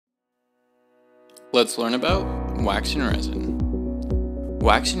Let's learn about wax and resin.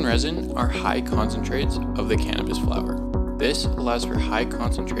 Wax and resin are high concentrates of the cannabis flower. This allows for high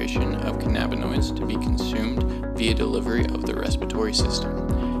concentration of cannabinoids to be consumed via delivery of the respiratory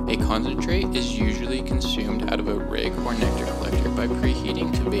system. A concentrate is usually consumed out of a rig or nectar collector by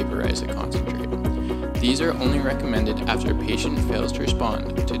preheating to vaporize the concentrate. These are only recommended after a patient fails to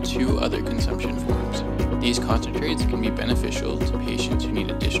respond to 2 other consumption forms. These concentrates can be beneficial to patients who need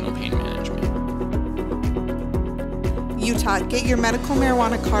additional pain management. Utah, get your medical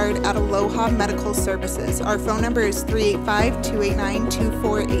marijuana card at Aloha Medical Services. Our phone number is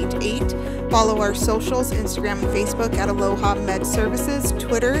 385-289-2488. Follow our socials, Instagram and Facebook at Aloha Med Services,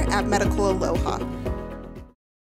 Twitter at Medical Aloha.